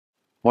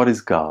What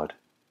is God?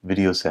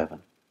 Video 7.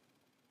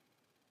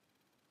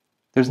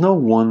 There's no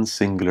one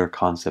singular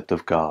concept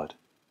of God.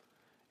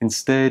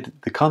 Instead,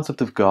 the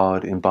concept of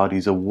God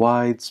embodies a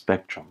wide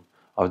spectrum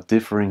of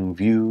differing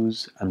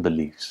views and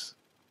beliefs.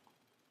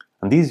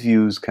 And these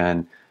views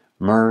can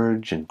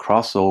merge and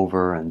cross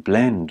over and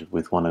blend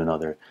with one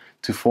another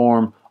to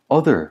form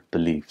other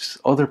beliefs,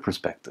 other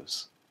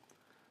perspectives.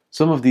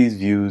 Some of these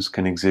views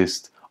can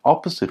exist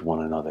opposite one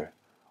another,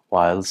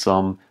 while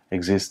some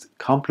exist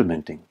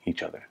complementing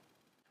each other.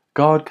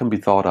 God can be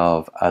thought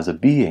of as a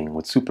being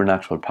with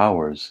supernatural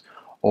powers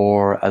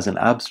or as an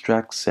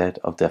abstract set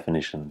of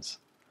definitions.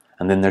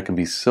 And then there can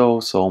be so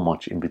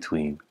much in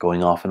between,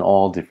 going off in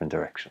all different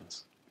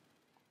directions.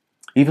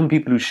 Even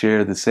people who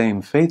share the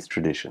same faith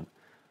tradition,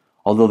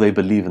 although they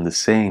believe in the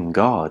same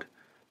God,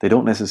 they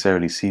don't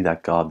necessarily see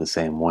that God the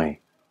same way.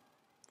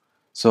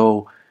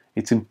 So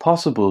it's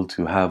impossible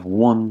to have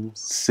one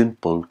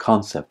simple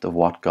concept of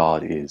what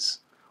God is,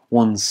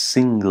 one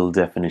single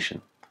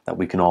definition that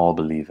we can all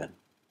believe in.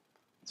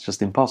 It's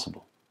just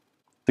impossible.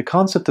 The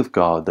concept of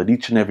God that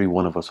each and every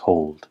one of us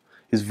hold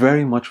is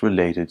very much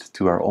related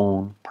to our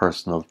own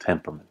personal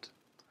temperament.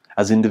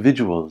 As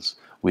individuals,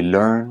 we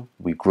learn,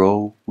 we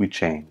grow, we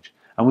change,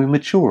 and we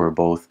mature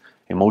both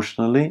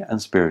emotionally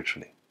and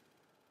spiritually.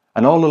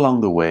 And all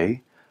along the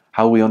way,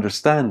 how we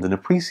understand and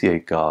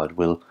appreciate God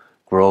will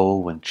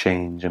grow and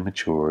change and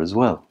mature as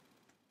well.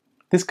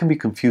 This can be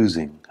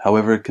confusing,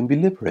 however it can be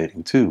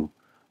liberating too.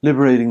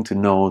 Liberating to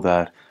know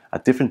that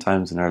at different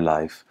times in our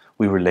life,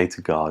 we relate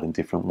to God in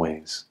different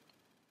ways.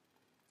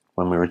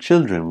 When we were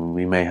children,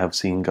 we may have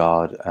seen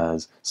God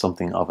as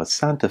something of a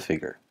Santa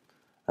figure.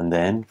 And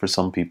then, for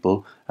some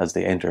people, as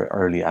they enter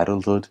early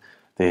adulthood,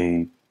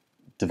 they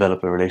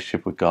develop a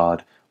relationship with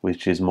God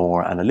which is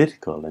more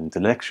analytical and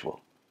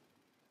intellectual.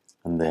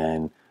 And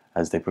then,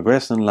 as they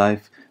progress in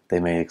life,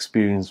 they may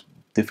experience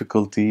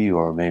difficulty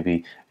or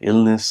maybe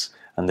illness,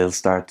 and they'll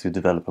start to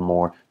develop a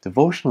more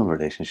devotional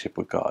relationship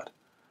with God.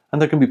 And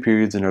there can be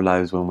periods in our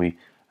lives when we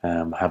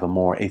have a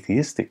more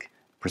atheistic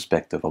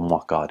perspective on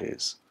what God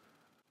is.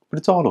 But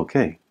it's all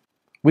okay.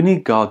 We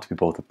need God to be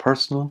both a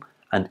personal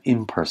and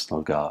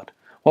impersonal God.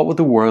 What would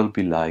the world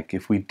be like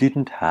if we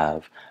didn't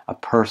have a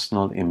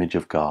personal image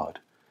of God?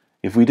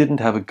 If we didn't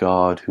have a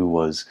God who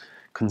was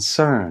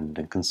concerned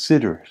and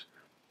considerate,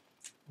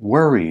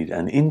 worried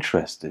and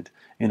interested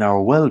in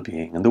our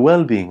well-being and the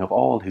well-being of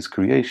all His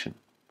creation?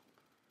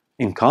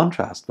 In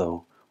contrast,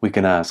 though, we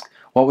can ask,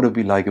 what would it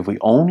be like if we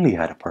only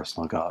had a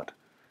personal God?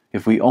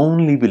 If we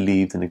only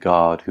believed in a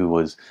God who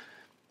was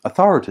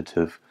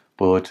authoritative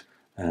but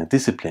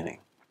disciplining,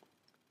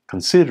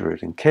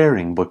 considerate and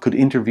caring but could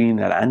intervene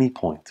at any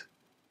point?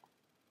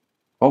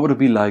 What would it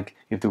be like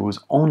if there was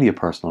only a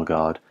personal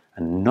God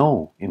and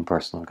no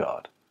impersonal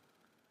God?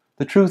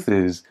 The truth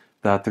is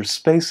that there's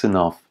space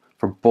enough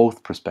for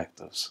both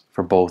perspectives,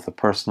 for both a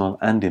personal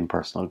and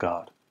impersonal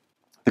God.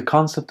 The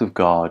concept of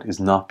God is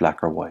not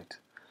black or white,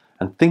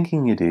 and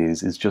thinking it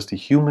is just a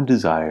human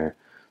desire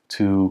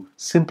to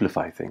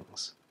simplify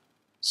things,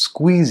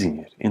 squeezing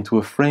it into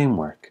a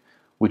framework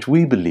which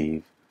we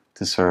believe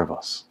to serve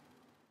us.